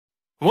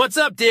What's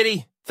up,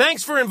 Diddy?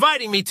 Thanks for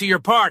inviting me to your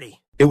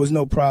party. It was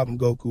no problem,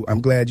 Goku.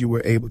 I'm glad you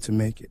were able to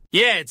make it.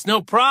 Yeah, it's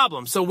no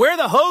problem. So where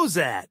the hoes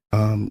at?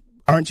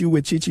 Aren't you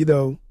with Chi-Chi,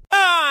 though?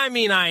 I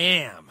mean, I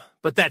am.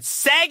 But that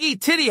saggy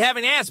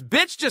titty-having ass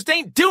bitch just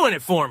ain't doing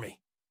it for me.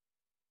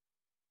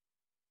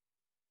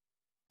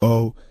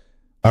 Oh,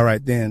 all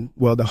right then.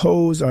 Well, the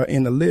hoes are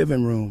in the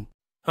living room.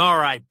 All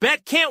right,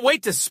 bet can't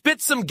wait to spit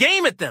some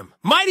game at them.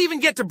 Might even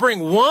get to bring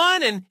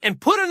one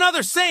and put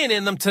another saying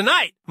in them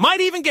tonight.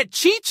 Might even get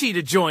Chi-Chi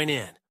to join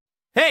in.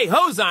 Hey,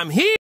 hoes, I'm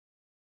here.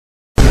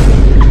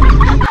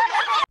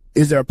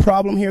 Is there a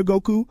problem here,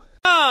 Goku?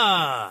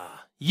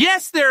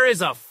 Yes, there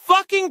is a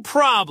fucking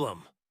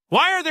problem.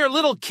 Why are there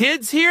little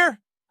kids here?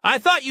 I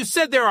thought you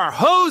said there are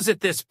hoes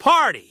at this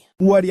party.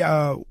 What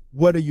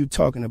are you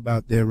talking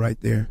about there, right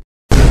there?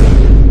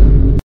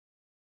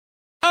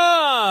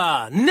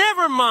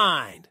 Never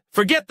mind.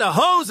 Forget the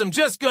hose, I'm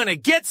just gonna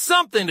get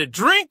something to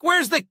drink.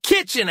 Where's the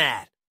kitchen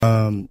at?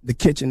 The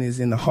kitchen is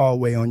in the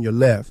hallway on your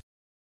left.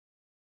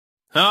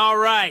 All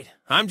right,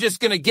 I'm just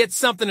gonna get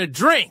something to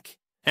drink.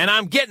 And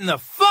I'm getting the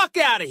fuck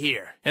out of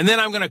here. And then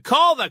I'm gonna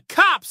call the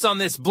cops on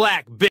this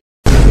black bitch.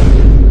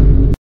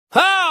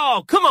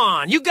 Oh, come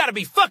on, you gotta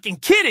be fucking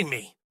kidding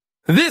me.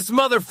 This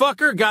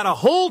motherfucker got a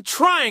whole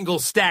triangle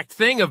stacked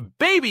thing of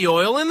baby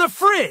oil in the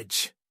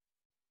fridge.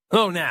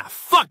 Oh, now,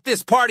 fuck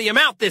this party, I'm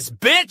out this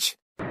bitch!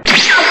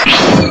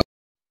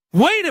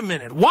 Wait a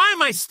minute, why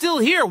am I still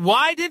here?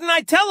 Why didn't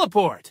I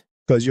teleport?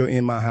 'Cause you're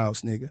in my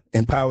house, nigga,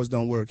 and powers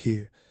don't work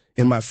here,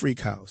 in my freak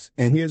house.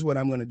 And here's what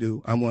I'm gonna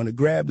do. I'm gonna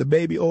grab the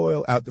baby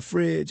oil out the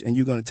fridge, and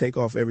you're gonna take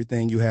off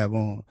everything you have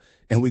on.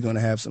 And we're gonna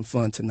have some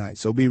fun tonight,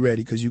 so be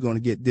ready, 'cause you're gonna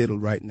get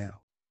diddled right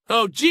now.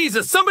 Oh,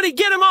 Jesus, somebody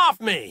get him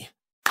off me!